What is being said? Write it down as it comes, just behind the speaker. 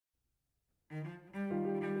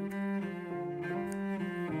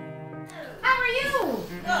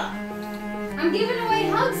I'm giving away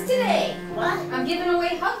hugs today. What? I'm giving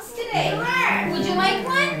away hugs today. Sure. Would you like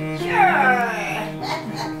one? Sure.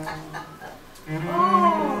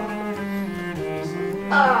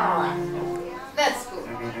 Oh. That's cool.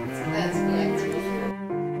 That's good.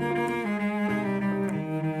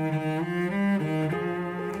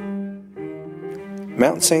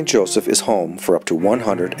 Mount St. Joseph is home for up to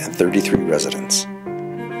 133 residents.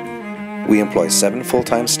 We employ 7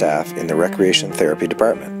 full-time staff in the Recreation Therapy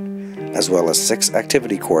Department, as well as 6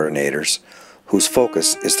 activity coordinators whose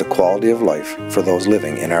focus is the quality of life for those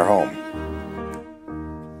living in our home.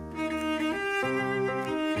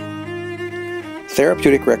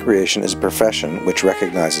 Therapeutic recreation is a profession which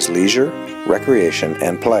recognizes leisure, recreation,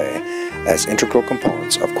 and play as integral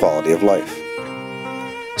components of quality of life.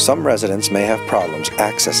 Some residents may have problems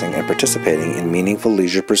accessing and participating in meaningful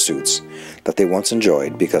leisure pursuits that they once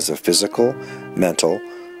enjoyed because of physical, mental,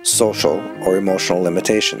 social, or emotional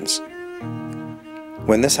limitations.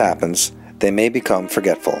 When this happens, they may become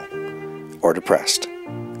forgetful or depressed.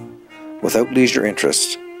 Without leisure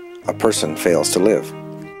interests, a person fails to live.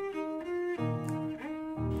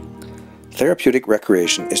 Therapeutic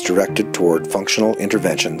recreation is directed toward functional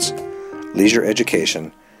interventions, leisure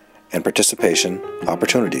education, and participation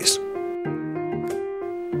opportunities.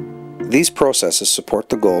 These processes support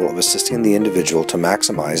the goal of assisting the individual to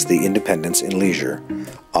maximize the independence in leisure,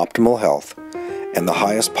 optimal health, and the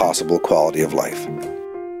highest possible quality of life.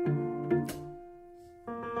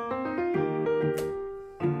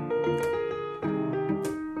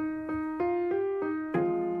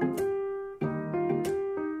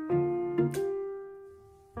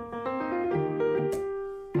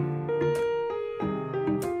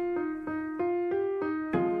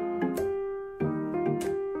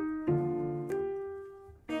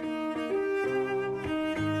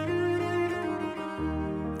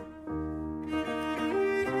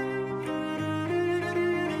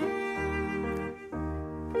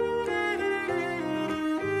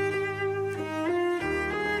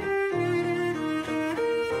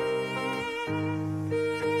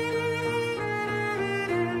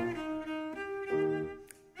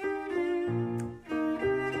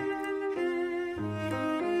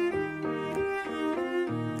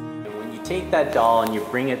 Take that doll and you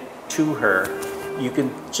bring it to her, you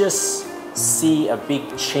can just see a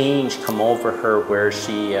big change come over her where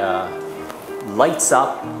she lights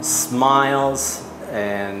up, smiles,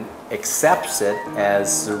 and accepts it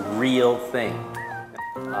as the real thing.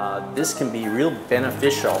 This can be real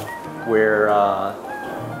beneficial where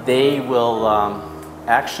they will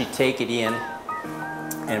actually take it in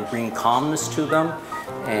and bring calmness to them.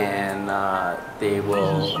 And they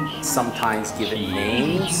will sometimes give it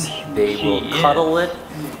names, they will cuddle it,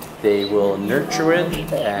 they will nurture it,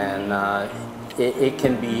 and it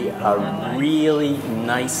can be a really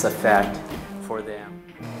nice effect for them.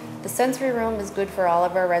 The sensory room is good for all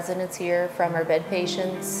of our residents here, from our bed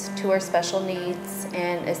patients to our special needs,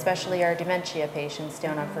 and especially our dementia patients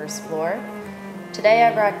down on first floor. Today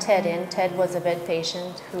I brought Ted in. Ted was a bed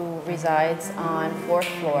patient who resides on 4th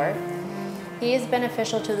floor. He is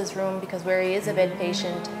beneficial to this room because where he is a bed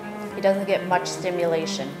patient, he doesn't get much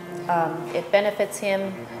stimulation. It benefits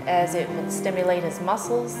him as it will stimulate his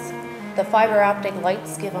muscles. The fiber optic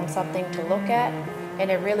lights give him something to look at,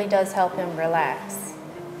 and it really does help him relax.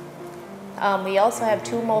 We also have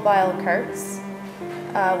 2 mobile carts,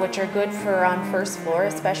 which are good for on first floor,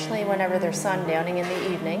 especially whenever they're sundowning in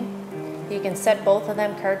the evening. You can set both of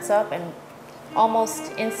them carts up, and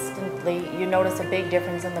almost instantly you notice a big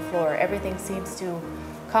difference in the floor. Everything seems to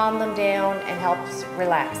calm them down and helps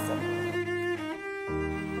relax them.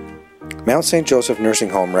 Mount St. Joseph Nursing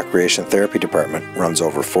Home Recreation Therapy Department runs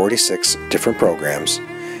over 46 different programs,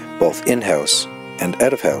 both in-house and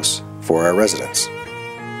out-of-house, for our residents.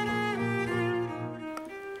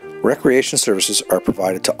 Recreation services are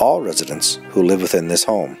provided to all residents who live within this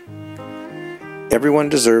home. Everyone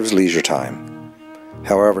deserves leisure time.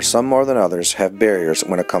 However, some more than others have barriers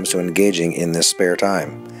when it comes to engaging in this spare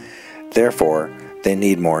time. Therefore, they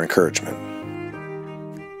need more encouragement.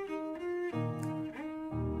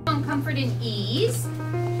 Comfort and ease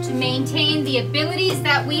to maintain the abilities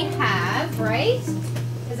that we have, right?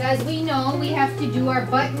 Because as we know, we have to do our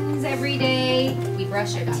buttons every day, we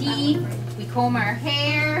brush our teeth, we comb our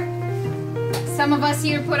hair. Some of us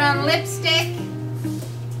here put on lipstick.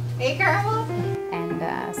 Hey, Carla?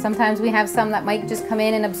 Sometimes we have some that might just come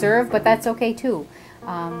in and observe, but that's okay too.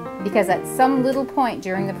 Because at some little point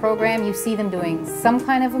during the program you see them doing some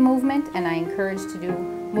kind of a movement, and I encourage to do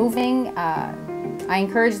moving. I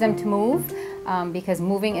encourage them to move because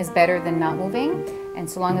moving is better than not moving, and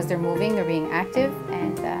so long as they're moving, they're being active,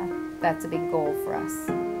 and that's a big goal for us.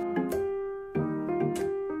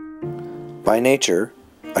 By nature,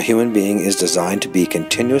 a human being is designed to be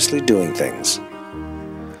continuously doing things.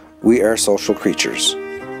 We are social creatures.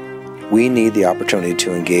 We need the opportunity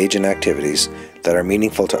to engage in activities that are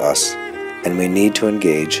meaningful to us, and we need to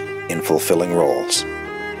engage in fulfilling roles.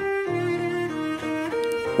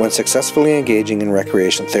 When successfully engaging in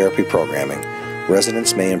recreation therapy programming,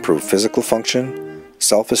 residents may improve physical function,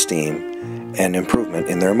 self-esteem, and improvement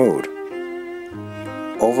in their mood.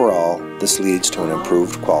 Overall, this leads to an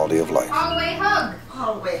improved quality of life. Hallway hug.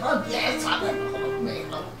 Hallway hug, yes, I would hallway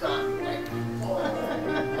hug.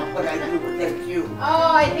 What I do with you?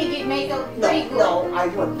 Oh, I think you'd make a pretty good. No, I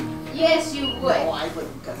wouldn't. Yes, you would. No, I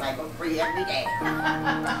wouldn't, because I go free every day.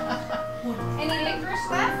 Any licorice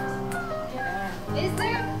left? Is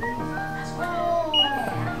there? Oh,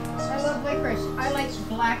 I love licorice. I like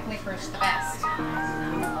black licorice the best.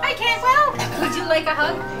 Hi, Cantwell. Would you like a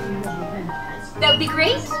hug? That would be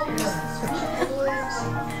great.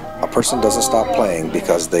 A person doesn't stop playing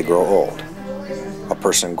because they grow old. A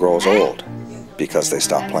person grows old because they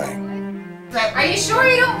stop playing. Are you sure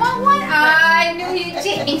you don't want one? I knew you'd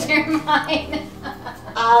change your mind.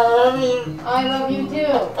 I love you. I love you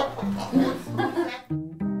too.